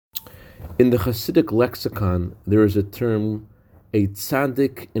In the Hasidic lexicon, there is a term, a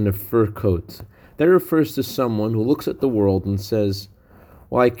tzaddik in a fur coat. That refers to someone who looks at the world and says,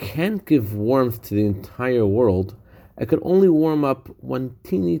 "Well, I can't give warmth to the entire world. I could only warm up one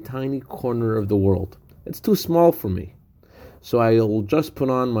teeny tiny corner of the world. It's too small for me. So I'll just put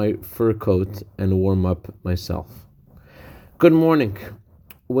on my fur coat and warm up myself." Good morning.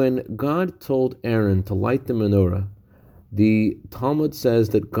 When God told Aaron to light the menorah, the Talmud says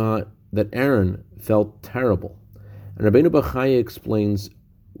that Aaron felt terrible. And Rabbeinu Bachaya explains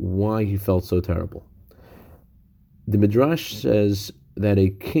why he felt so terrible. The Midrash says that a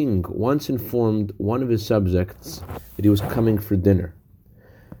king once informed one of his subjects that he was coming for dinner.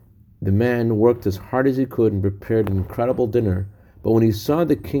 The man worked as hard as he could and prepared an incredible dinner, but when he saw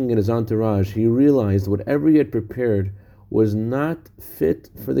the king and his entourage, he realized whatever he had prepared was not fit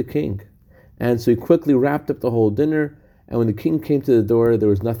for the king. And so he quickly wrapped up the whole dinner, and when the king came to the door, there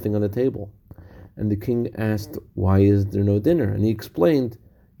was nothing on the table. And the king asked, "Why is there no dinner?" And he explained,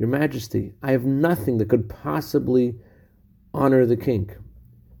 "Your Majesty, I have nothing that could possibly honor the king."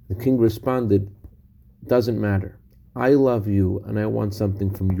 The king responded, "Doesn't matter. I love you and I want something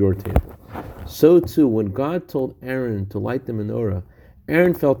from your table." So too, when God told Aaron to light the menorah,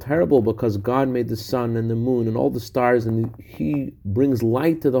 Aaron felt terrible because God made the sun and the moon and all the stars, and he brings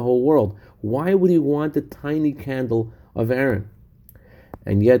light to the whole world. Why would he want a tiny candle of Aaron?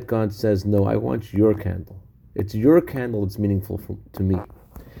 And yet God says, "No, I want your candle. It's your candle that's meaningful to me."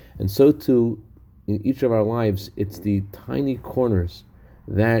 And so too, in each of our lives, it's the tiny corners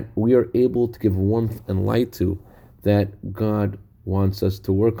that we are able to give warmth and light to that God wants us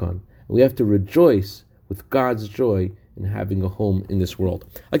to work on. We have to rejoice with God's joy in having a home in this world.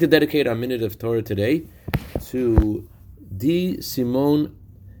 I'd like to dedicate our minute of Torah today to D. Simone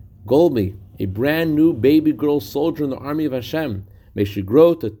Golby, a brand new baby girl soldier in the army of Hashem. May she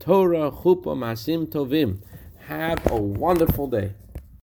grow to Torah, Chuppah, Masim Tovim. Have a wonderful day.